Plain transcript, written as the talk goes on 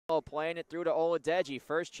Playing it through to Oladeji.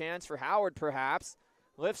 First chance for Howard, perhaps.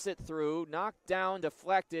 Lifts it through, knocked down,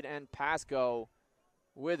 deflected, and Pasco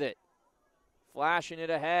with it. Flashing it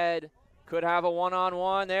ahead. Could have a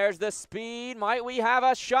one-on-one. There's the speed. Might we have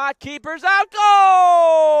a shot? Keeper's out. Goal!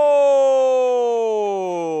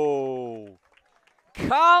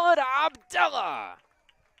 Khalid Abdallah.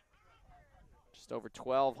 Just over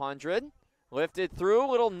 1,200. Lifted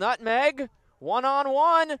through. Little nutmeg.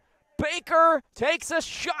 One-on-one. Baker takes a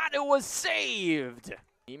shot. It was saved.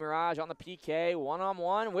 Mirage on the PK.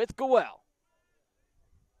 One-on-one with Goel.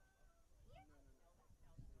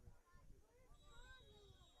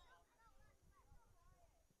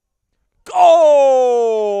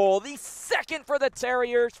 Goal! The second for the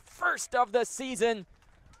Terriers, first of the season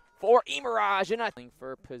for Emirage. And I think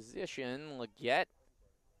for position, Leggett.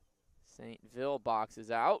 St. Ville boxes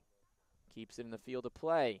out, keeps it in the field of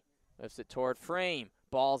play, lifts it toward frame,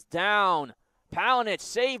 ball's down. Palinic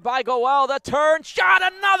saved by Goel. The turn, shot,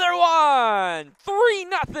 another one!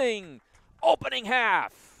 3-0, opening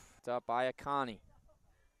half. It's up by Akani.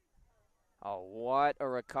 Oh, what a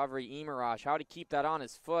recovery, Emirage. How to keep that on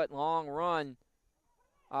his foot. Long run.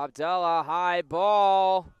 Abdallah, high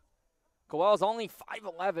ball. Goel's only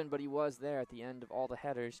 5'11", but he was there at the end of all the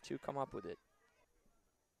headers to come up with it.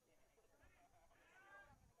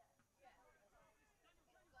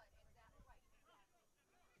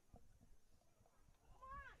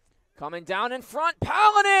 Coming down in front,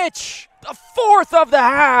 Palinic! The fourth of the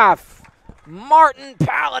half! Martin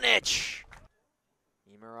Palinic!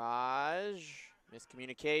 Emirage,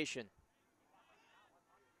 miscommunication.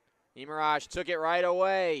 Emirage took it right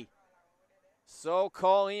away.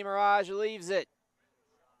 Sokol Emirage leaves it.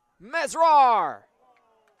 Mesrar!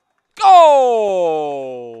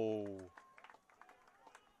 Goal!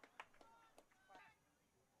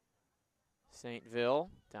 St. Ville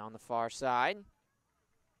down the far side.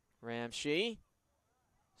 Ramsey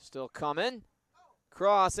still coming.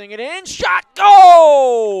 Crossing it in. Shot!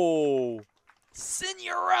 Goal!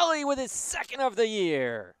 Signorelli with his second of the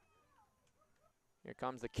year. Here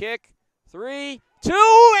comes the kick. 3, 2,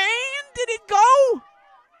 and did it go?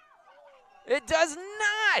 It does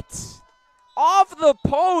not. Off the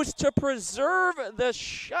post to preserve the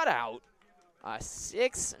shutout. A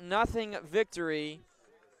 6-0 victory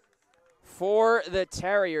for the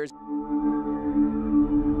Terriers.